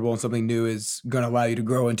uncomfortable and something new is going to allow you to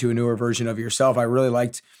grow into a newer version of yourself. I really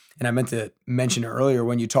liked, and I meant to mention it earlier,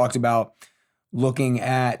 when you talked about looking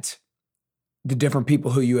at the different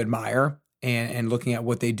people who you admire and looking at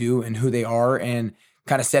what they do and who they are and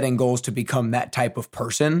kind of setting goals to become that type of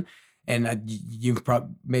person. And you've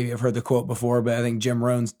probably maybe have heard the quote before, but I think Jim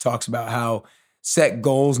Rohn talks about how set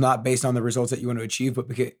goals not based on the results that you want to achieve, but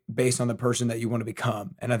based on the person that you want to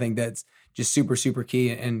become. And I think that's just super, super key.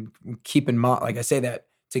 And keep in mind, like I say that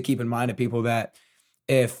to keep in mind to people, that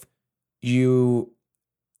if you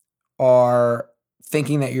are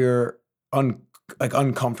thinking that you're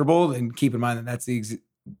uncomfortable, then keep in mind that that's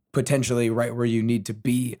potentially right where you need to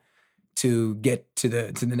be to get to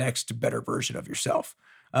the next better version of yourself.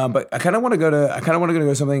 But I kind of want to go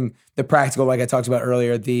to something, the practical, like I talked about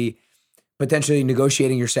earlier, the potentially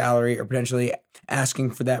negotiating your salary or potentially asking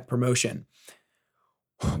for that promotion.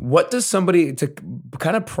 What does somebody, to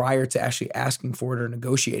kind of prior to actually asking for it or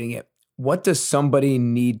negotiating it, what does somebody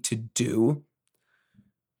need to do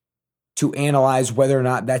to analyze whether or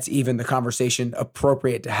not that's even the conversation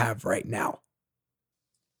appropriate to have right now?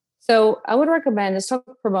 So I would recommend, let's talk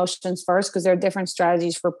promotions first, because there are different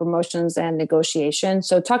strategies for promotions and negotiation.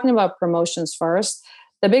 So talking about promotions first,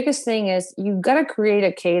 the biggest thing is you got to create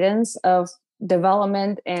a cadence of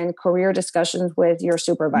development and career discussions with your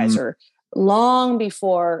supervisor long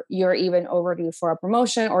before you're even overdue for a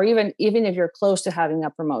promotion, or even if you're close to having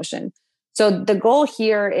a promotion. So the goal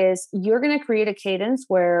here is you're going to create a cadence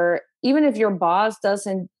where even if your boss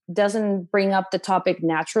doesn't bring up the topic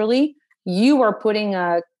naturally, you are putting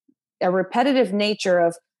a repetitive nature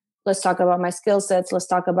of, let's talk about my skill sets. Let's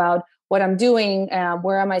talk about what I'm doing.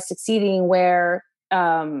 Where am I succeeding? Where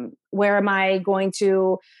am I going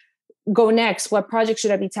to go next? What project should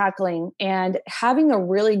I be tackling? And having a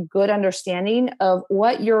really good understanding of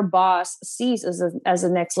what your boss sees as the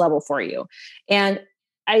next level for you. And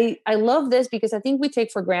I love this because I think we take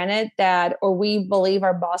for granted that, or we believe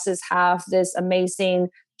our bosses have this amazing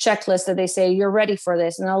checklist that they say, you're ready for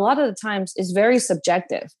this. And a lot of the times it's very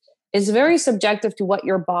subjective. It's very subjective to what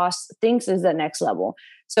your boss thinks is the next level.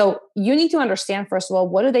 So you need to understand, first of all,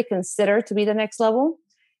 what do they consider to be the next level?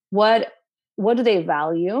 What do they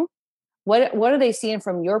value? What are they seeing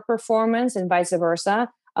from your performance and vice versa?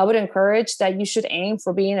 I would encourage that you should aim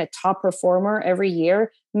for being a top performer every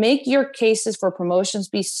year. Make your cases for promotions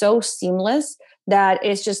be so seamless that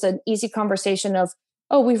it's just an easy conversation of,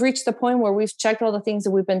 oh, we've reached the point where we've checked all the things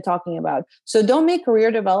that we've been talking about. So don't make career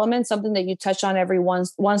development something that you touch on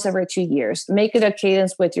once every 2 years. Make it a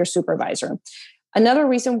cadence with your supervisor. Another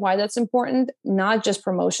reason why that's important, not just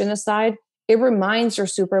promotion aside, it reminds your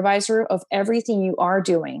supervisor of everything you are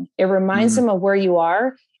doing. It reminds them of where you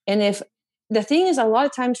are. And if the thing is, a lot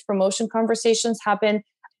of times promotion conversations happen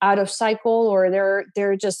out of cycle, or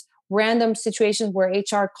they're just random situations where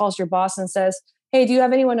HR calls your boss and says, hey, do you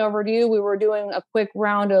have anyone over to you? We were doing a quick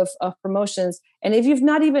round of promotions. And if you've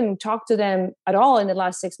not even talked to them at all in the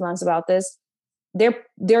last 6 months about this,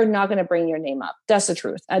 they're not going to bring your name up. That's the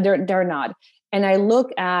truth. They're not. And I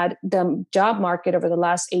look at the job market over the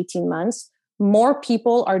last 18 months, more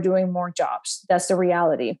people are doing more jobs. That's the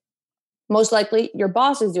reality. Most likely your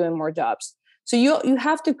boss is doing more jobs. So you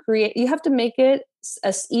have to make it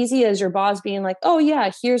as easy as your boss being like, oh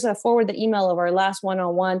yeah, here's forward the email of our last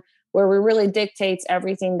one-on-one where we really dictates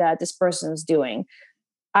everything that this person is doing.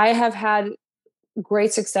 I have had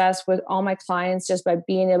great success with all my clients just by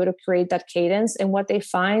being able to create that cadence. And what they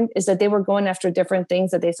find is that they were going after different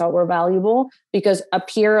things that they thought were valuable because a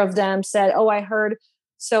peer of them said, oh, I heard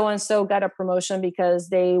so-and-so got a promotion because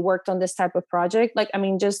they worked on this type of project.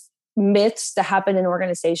 Just myths that happen in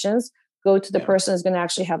organizations. Go to the person who's going to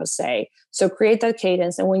actually have a say. So create that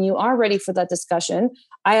cadence. And when you are ready for that discussion,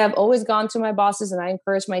 I have always gone to my bosses and I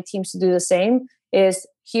encourage my teams to do the same, is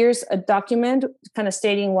here's a document kind of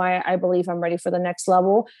stating why I believe I'm ready for the next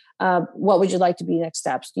level. What would you like to be next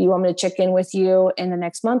steps? Do you want me to check in with you in the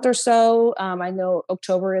next month or so? I know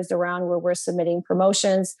October is the round where we're submitting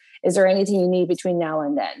promotions. Is there anything you need between now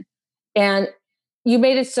and then? And you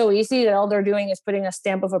made it so easy that all they're doing is putting a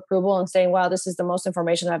stamp of approval and saying, wow, this is the most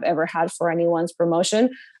information I've ever had for anyone's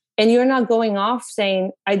promotion. And you're not going off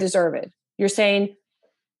saying, I deserve it. You're saying,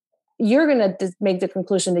 you're going to make the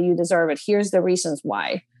conclusion that you deserve it. Here's the reasons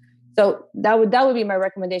why. So that would be my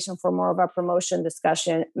recommendation for more of a promotion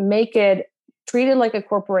discussion. Treat it like a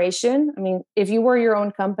corporation. I mean, if you were your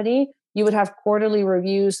own company, you would have quarterly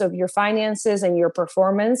reviews of your finances and your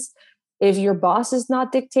performance. If your boss is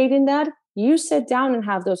not dictating that, you sit down and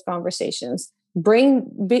have those conversations. Bring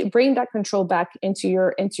that control back into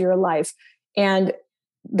your life. And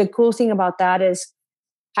the cool thing about that is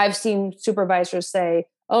I've seen supervisors say,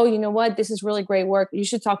 oh, you know what? This is really great work. You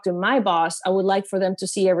should talk to my boss. I would like for them to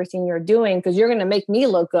see everything you're doing because you're going to make me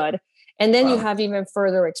look good. And then you have even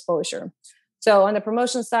further exposure. So on the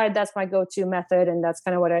promotion side, that's my go-to method. And that's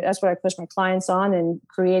kind of what I push my clients on and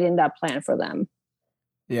creating that plan for them.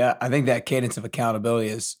 Yeah, I think that cadence of accountability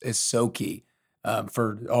is so key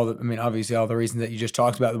for obviously all the reasons that you just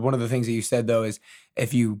talked about. One of the things that you said though is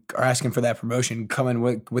if you are asking for that promotion, come in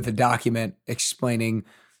with a document explaining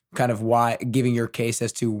kind of why, giving your case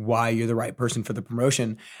as to why you're the right person for the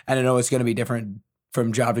promotion. And I know it's going to be different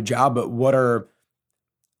from job to job, but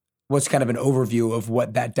what's kind of an overview of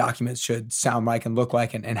what that document should sound like and look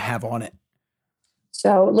like and have on it?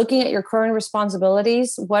 So looking at your current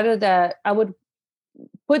responsibilities, I would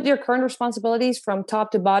put your current responsibilities from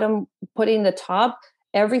top to bottom, putting the top,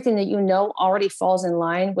 everything that you know already falls in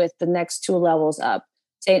line with the next 2 levels up.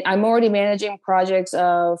 Saying, I'm already managing projects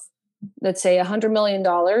of, let's say, $100 million,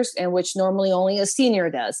 and which normally only a senior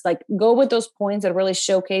does. Like, go with those points that really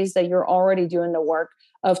showcase that you're already doing the work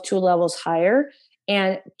of 2 levels higher.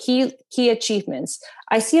 And key achievements.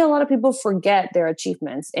 I see a lot of people forget their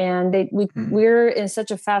achievements, and we're in such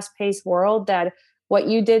a fast-paced world that what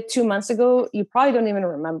you did 2 months ago, you probably don't even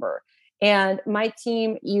remember. And my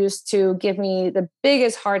team used to give me the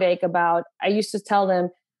biggest heartache about, I used to tell them,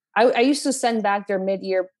 I used to send back their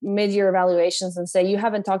mid-year evaluations and say, you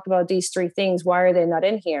haven't talked about these 3 things. Why are they not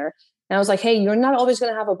in here? And I was like, hey, you're not always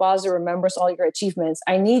going to have a boss that remembers all your achievements.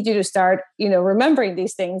 I need you to start, remembering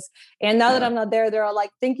these things. And now that I'm not there, they're all like,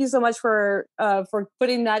 thank you so much for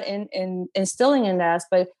putting that in instilling in us.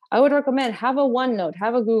 But I would recommend have a OneNote,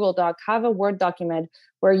 have a Google Doc, have a Word document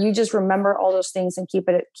where you just remember all those things and keep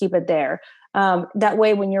it there. That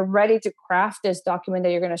way, when you're ready to craft this document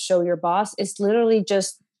that you're going to show your boss, it's literally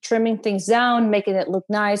just trimming things down, making it look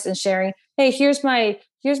nice, and sharing, hey, here's my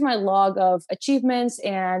log of achievements,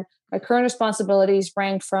 and my current responsibilities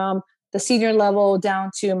ranked from the senior level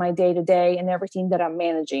down to my day to day and everything that I'm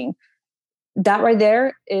managing. That right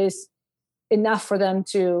there is enough for them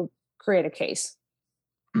to create a case.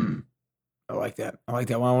 I like that. Well,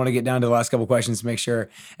 I want to get down to the last couple of questions to make sure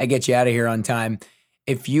I get you out of here on time.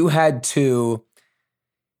 If you had to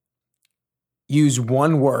use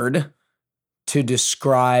one word to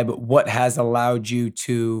describe what has allowed you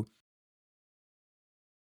to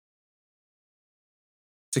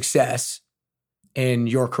success in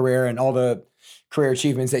your career and all the career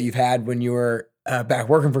achievements that you've had when you were back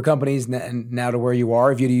working for companies and now to where you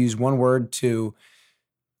are, if you had to use one word to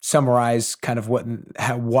summarize kind of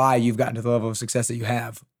why you've gotten to the level of success that you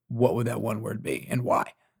have, what would that one word be and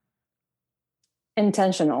why?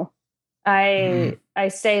 Intentional. I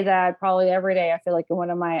say that probably every day. I feel like in one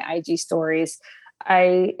of my IG stories,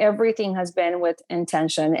 everything has been with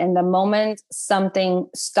intention. And the moment something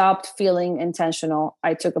stopped feeling intentional,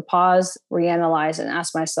 I took a pause, reanalyzed, and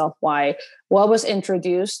asked myself why. What was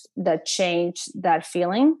introduced that changed that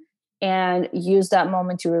feeling? And use that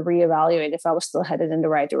moment to reevaluate if I was still headed in the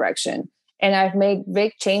right direction. And I've made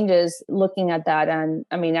big changes looking at that. And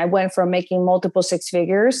I mean, I went from making multiple six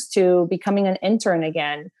figures to becoming an intern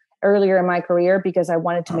again earlier in my career because I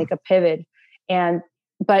wanted to make a pivot.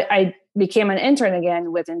 But I became an intern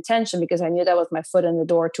again with intention because I knew that was my foot in the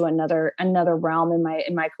door to another realm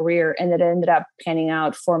in my career. And it ended up panning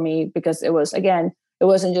out for me because it wasn't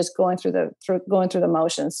just going through the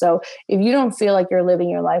motions. So if you don't feel like you're living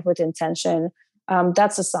your life with intention,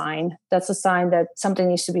 that's a sign. That's a sign that something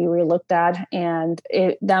needs to be relooked at. And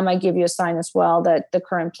that might give you a sign as well that the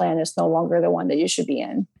current plan is no longer the one that you should be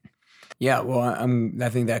in. Yeah, well, I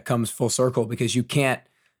think that comes full circle because you can't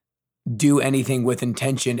do anything with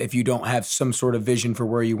intention if you don't have some sort of vision for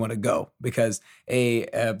where you want to go. Because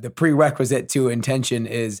the prerequisite to intention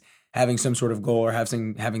is having some sort of goal or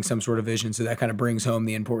having some sort of vision. So that kind of brings home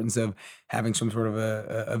the importance of having some sort of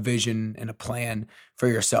a vision and a plan for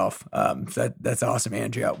yourself. That's awesome,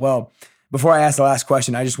 Andrea. Well, before I ask the last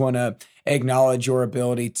question, I just want to acknowledge your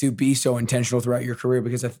ability to be so intentional throughout your career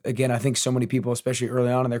because, again, I think so many people, especially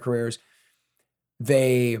early on in their careers,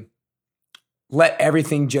 they let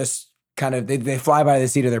everything just kind of, they fly by the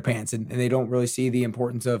seat of their pants and they don't really see the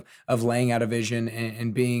importance of laying out a vision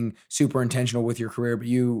and being super intentional with your career. But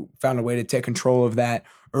you found a way to take control of that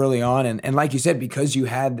early on. And like you said, because you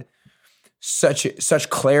had such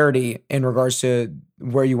clarity in regards to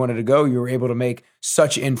where you wanted to go, you were able to make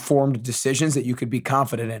such informed decisions that you could be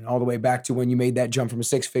confident in, all the way back to when you made that jump from a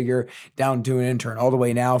six figure down to an intern, all the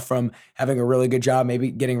way now from having a really good job, maybe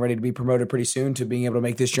getting ready to be promoted pretty soon, to being able to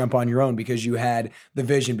make this jump on your own because you had the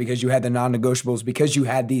vision, because you had the non-negotiables, because you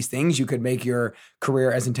had these things. You could make your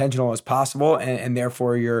career as intentional as possible, and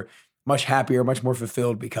therefore you're much happier, much more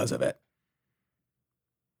fulfilled because of it.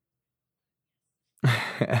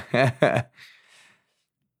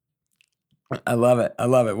 I love it.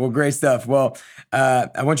 Well, great stuff. Well,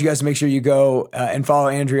 I want you guys to make sure you go and follow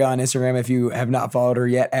Andrea on Instagram if you have not followed her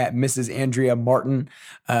yet, at Mrs. Andrea Martin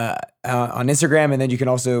on Instagram. And then you can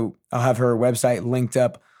also, I'll have her website linked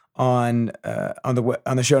up on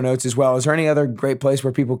the show notes as well. Is there any other great place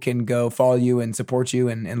where people can go follow you and support you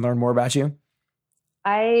and learn more about you?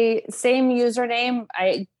 Same username.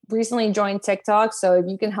 I recently joined TikTok. So if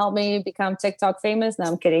you can help me become TikTok famous, no,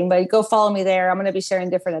 I'm kidding, but go follow me there. I'm going to be sharing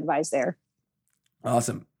different advice there.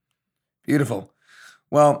 Awesome. Beautiful.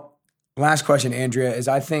 Well, last question, Andrea, is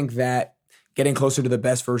I think that getting closer to the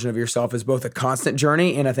best version of yourself is both a constant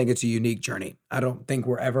journey and I think it's a unique journey. I don't think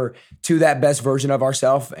we're ever to that best version of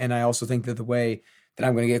ourselves. And I also think that the way that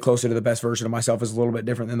I'm going to get closer to the best version of myself is a little bit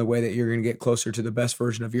different than the way that you're going to get closer to the best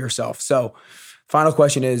version of yourself. So final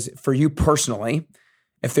question is, for you personally,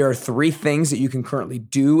 if there are 3 things that you can currently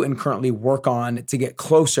do and currently work on to get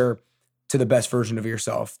closer to the best version of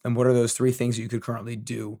yourself, then what are those 3 things that you could currently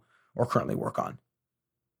do or currently work on?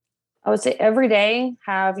 I would say every day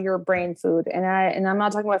have your brain food. And I'm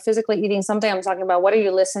not talking about physically eating something. I'm talking about what are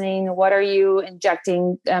you listening? What are you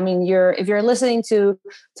injecting? I mean, if you're listening to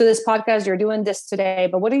this podcast, you're doing this today,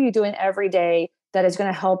 but what are you doing every day that is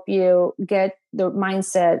going to help you get the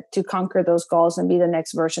mindset to conquer those goals and be the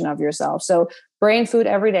next version of yourself? So brain food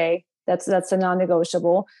every day. That's a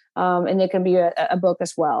non-negotiable. And it can be a book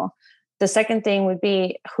as well. The second thing would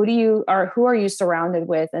be, who are you surrounded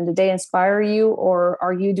with, and do they inspire you, or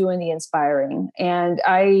are you doing the inspiring? And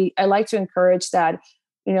I like to encourage that,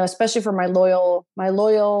 especially for my loyal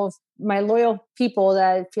people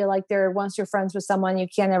that feel like once you're friends with someone, you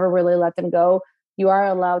can't ever really let them go. You are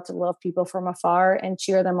allowed to love people from afar and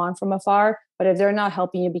cheer them on from afar. But if they're not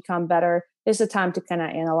helping you become better, it's a time to kind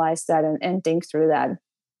of analyze that and think through that.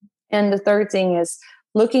 And the third thing is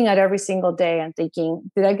looking at every single day and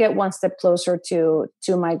thinking, did I get one step closer to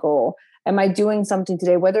my goal? Am I doing something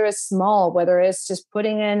today, whether it's small, whether it's just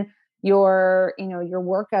putting in your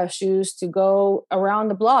workout shoes to go around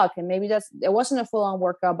the block, and maybe it wasn't a full-on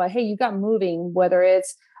workout, but hey, you got moving. Whether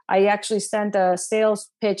it's I actually sent a sales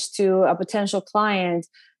pitch to a potential client,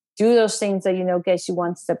 do those things that gets you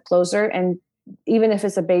one step closer. And even if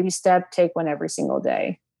it's a baby step, take one every single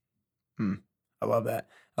day. I love that.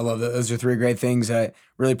 I love that. Those are 3 great things. I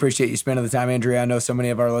really appreciate you spending the time, Andrea. I know so many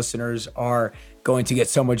of our listeners are going to get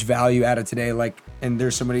so much value out of today. And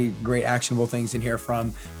there's so many great actionable things in here,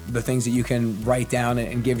 from the things that you can write down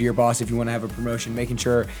and give your boss if you want to have a promotion, making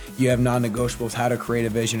sure you have non-negotiables, how to create a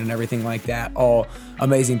vision and everything like that. All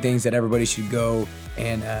amazing things that everybody should go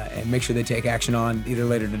and make sure they take action on either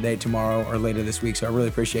later today, tomorrow, or later this week. So I really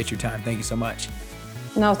appreciate your time. Thank you so much.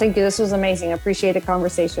 No, thank you. This was amazing. I appreciate the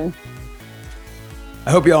conversation. I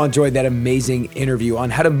hope you all enjoyed that amazing interview on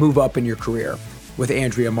how to move up in your career with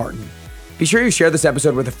Andrea Martin. Be sure you share this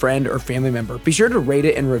episode with a friend or family member. Be sure to rate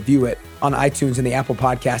it and review it on iTunes and the Apple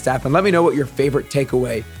Podcast app, and let me know what your favorite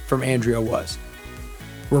takeaway from Andrea was.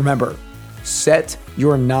 Remember, set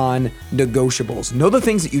your non-negotiables. Know the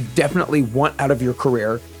things that you definitely want out of your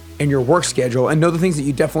career and your work schedule, and know the things that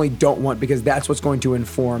you definitely don't want, because that's what's going to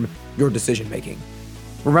inform your decision-making.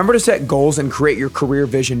 Remember to set goals and create your career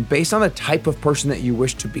vision based on the type of person that you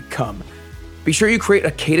wish to become. Be sure you create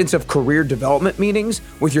a cadence of career development meetings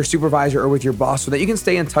with your supervisor or with your boss so that you can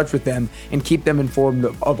stay in touch with them and keep them informed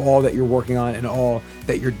of all that you're working on and all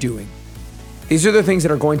that you're doing. These are the things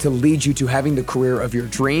that are going to lead you to having the career of your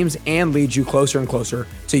dreams and lead you closer and closer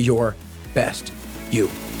to your best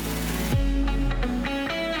you.